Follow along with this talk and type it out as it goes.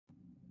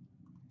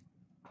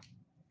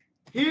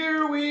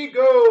Here we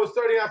go.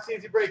 Starting off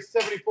CNC break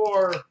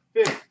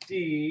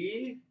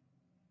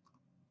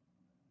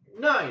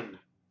 7459.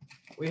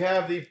 We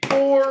have the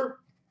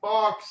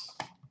 4-box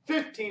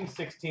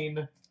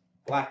 1516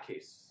 black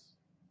case.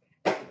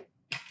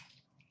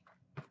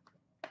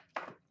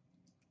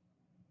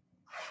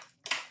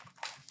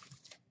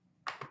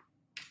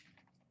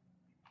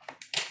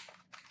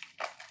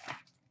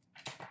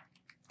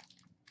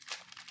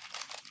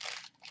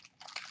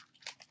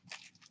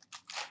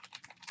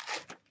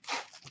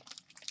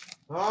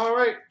 All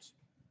right.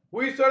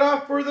 We start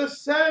off for the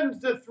Sens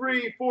to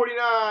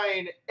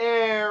 349,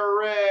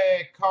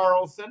 Erik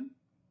Karlsson.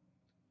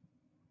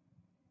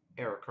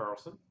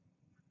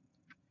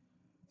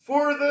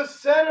 For the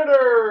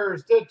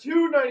Senators to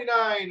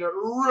 299,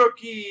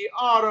 rookie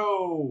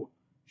auto,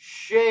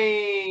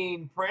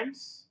 Shane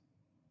Prince.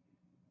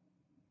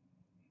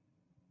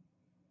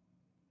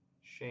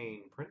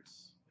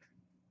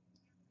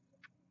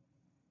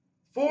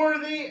 For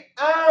the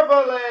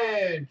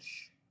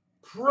Avalanche,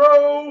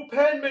 pro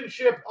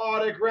penmanship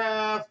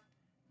autograph,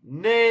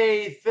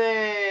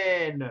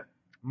 Nathan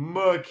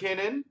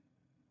MacKinnon.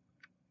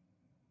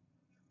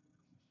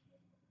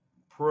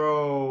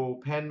 Pro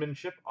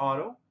penmanship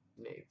auto,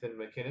 Nathan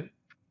MacKinnon.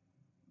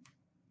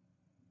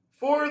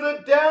 For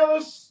the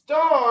Dallas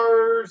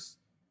Stars,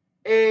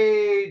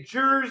 a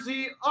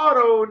jersey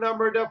auto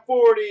number to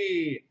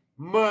 40,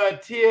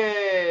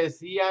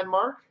 Mattias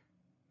Janmark.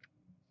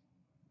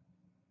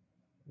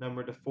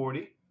 Number to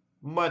 40,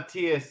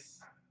 Mattias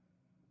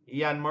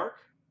Janmark.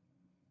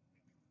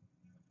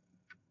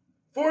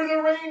 For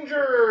the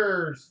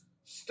Rangers,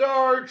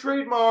 star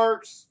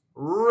trademarks,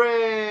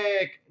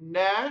 Rick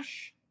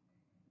Nash.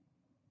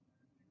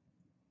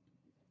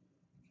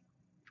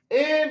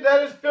 And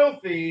that is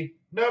filthy.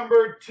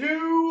 Number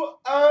 2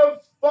 of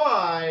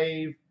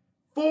 5,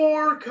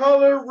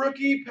 4-color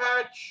rookie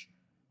patch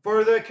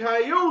for the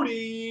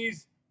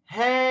Coyotes,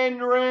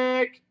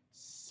 Henrik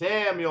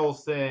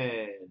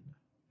Samuelsson.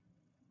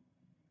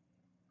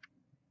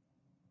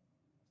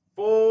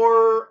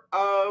 4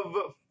 of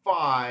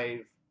 5,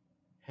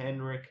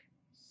 Henrik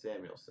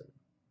Samuelsson.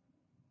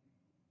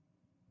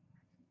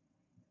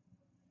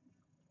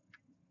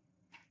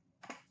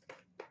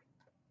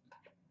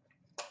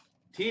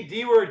 T.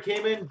 D-Word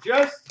came in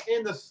just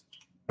in the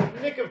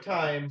nick of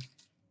time.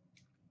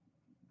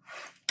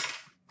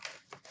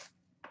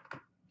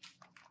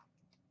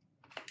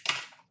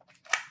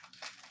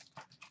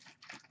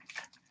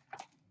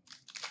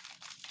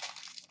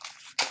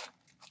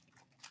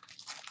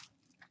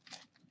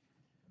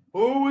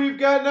 Oh, we've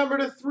got number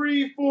to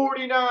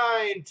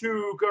 349,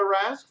 Tuukka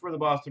Rask for the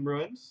Boston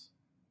Bruins.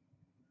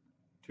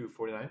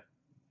 249.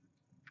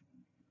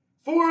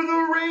 For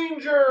the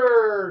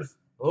Rangers,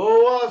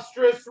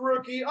 illustrious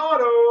rookie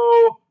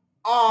auto,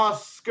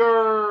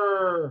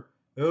 Oscar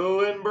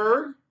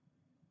Lindberg.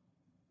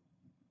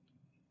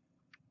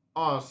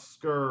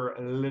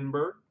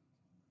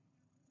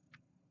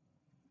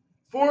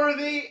 For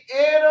the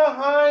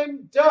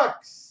Anaheim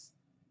Ducks,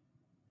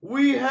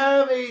 we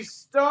have a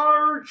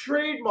star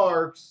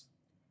trademarks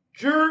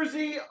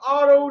jersey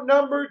auto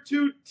number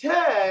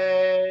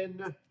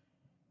 210,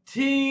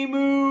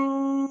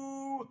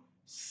 Teemu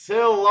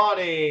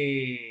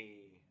Selanne.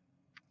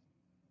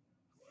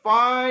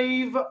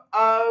 5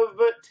 of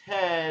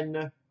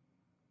 10,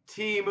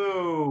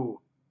 Teemu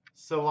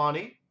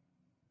Selanne.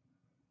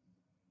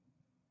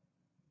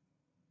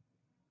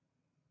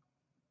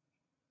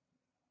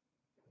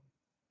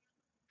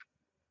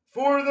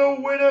 For the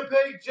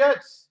Winnipeg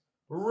Jets,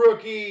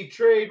 rookie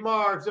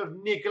trademarks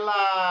of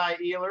Nikolai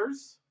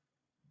Ehlers.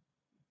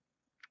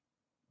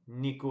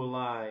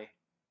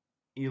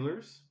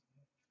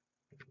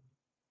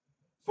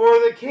 For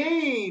the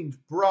Canes,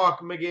 Brock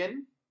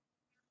McGinn.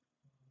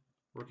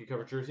 Rookie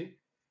cover jersey.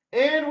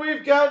 And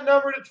we've got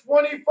number to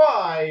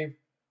 25,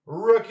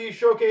 rookie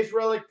showcase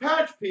relic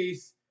patch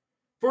piece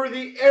for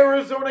the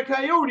Arizona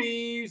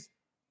Coyotes,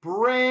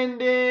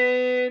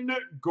 Brandon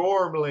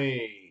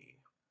Gormley.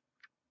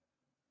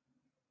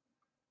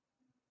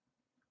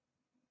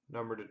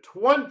 Number to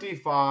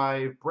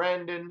 25,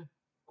 Brandon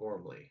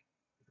Gormley.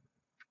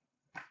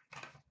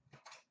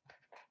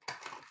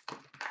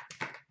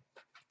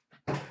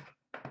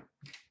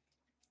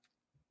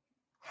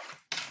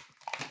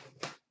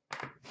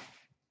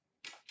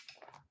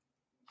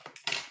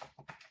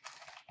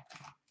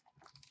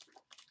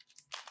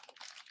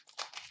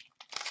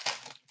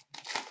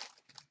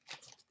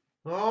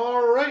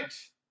 All right.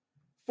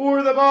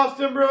 For the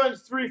Boston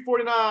Bruins,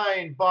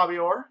 349, Bobby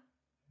Orr.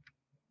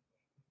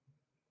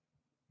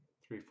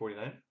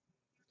 349.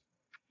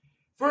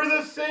 For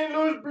the St.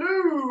 Louis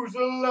Blues,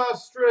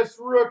 illustrious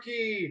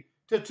rookie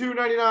to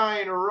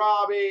 299,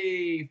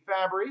 Robby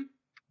Fabbri.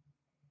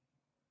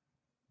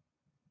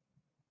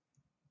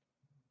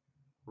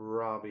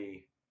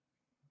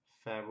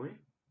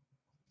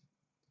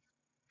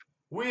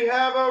 We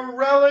have a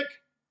relic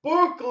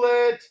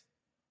booklet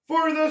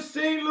for the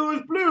St.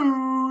 Louis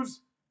Blues,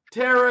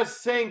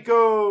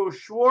 Tarasenko,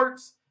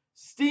 Schwartz,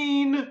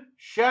 Steen,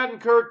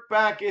 Shattenkirk,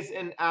 Backus,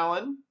 and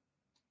Allen.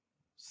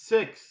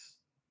 6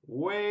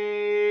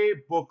 Way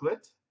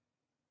booklet.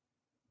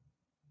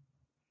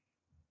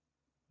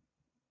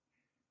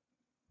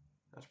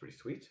 That's pretty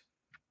sweet.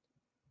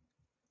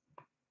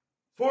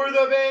 For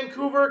the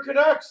Vancouver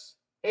Canucks,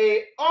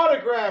 a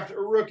autographed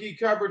rookie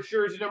coverage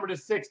jersey number to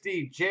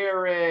 60,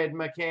 Jared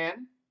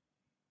McCann.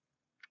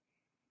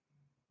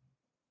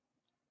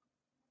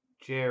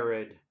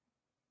 Jared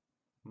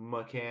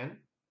McCann.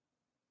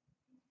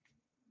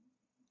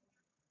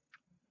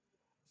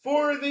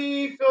 For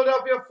the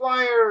Philadelphia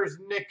Flyers,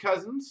 Nick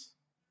Cousins.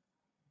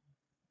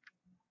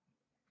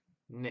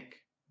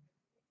 Nick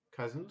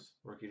Cousins,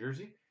 rookie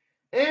jersey.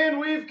 And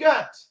we've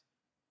got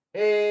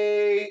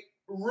a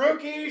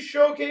rookie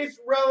showcase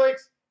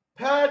relics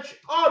patch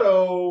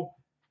auto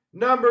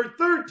number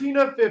 13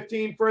 of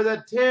 15 for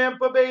the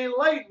Tampa Bay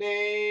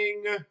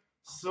Lightning,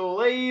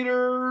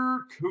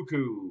 Slater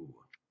Cuckoo.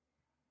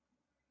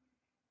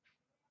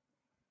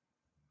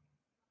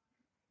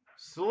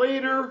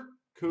 Slater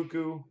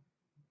Cuckoo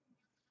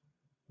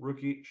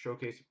rookie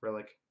showcase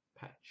relic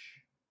patch.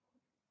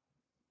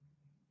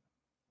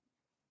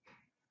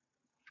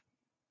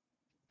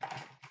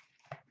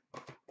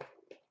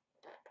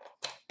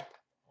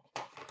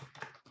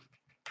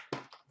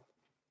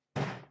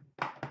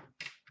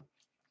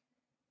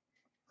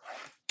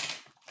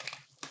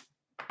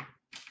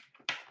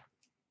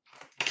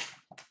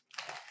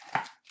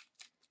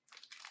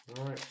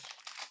 All right.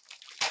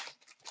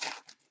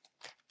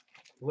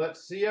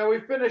 Let's see how we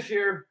finish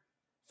here.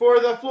 For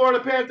the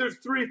Florida Panthers,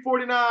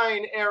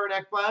 349, Aaron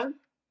Ekblad.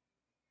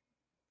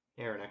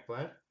 Aaron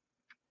Ekblad.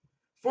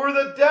 For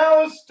the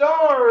Dallas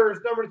Stars,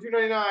 number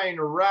 299,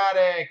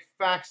 Radek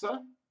Faksa.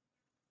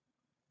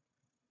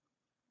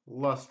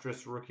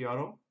 Lustrous rookie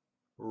auto,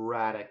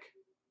 Radek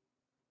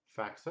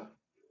Faksa.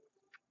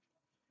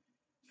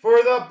 For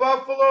the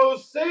Buffalo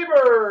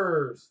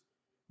Sabres,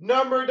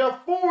 number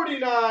to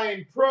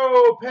 49,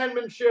 pro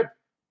penmanship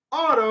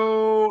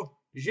auto,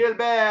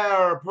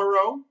 Gilbert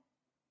Perreault.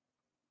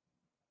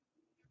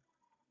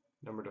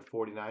 Number to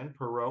 49,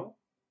 Perreault.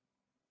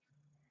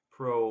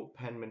 Pro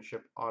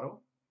penmanship auto.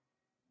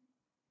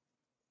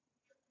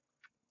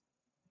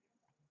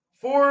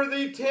 For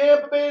the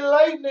Tampa Bay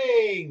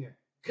Lightning,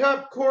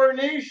 Cup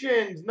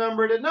Coronations,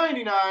 number to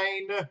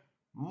 99,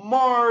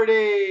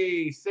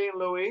 Marty St.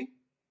 Louis.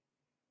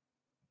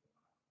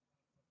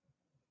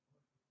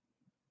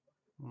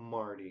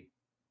 Marty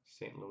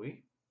St.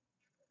 Louis.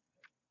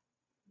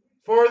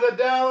 For the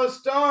Dallas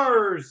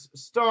Stars,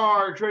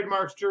 Star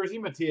Trademarks jersey,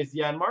 Matthias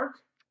Janmark.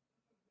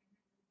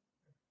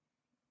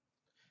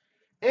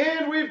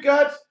 And we've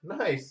got,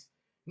 nice,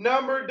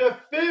 number to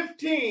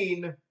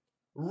 15,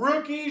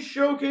 Rookie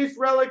Showcase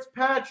Relics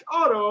Patch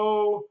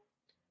Auto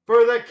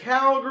for the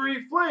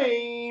Calgary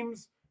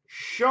Flames,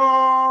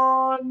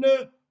 Sean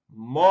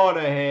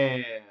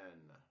Monahan.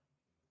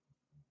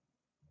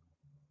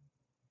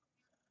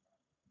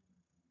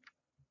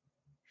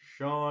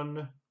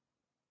 Sean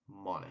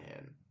Monahan.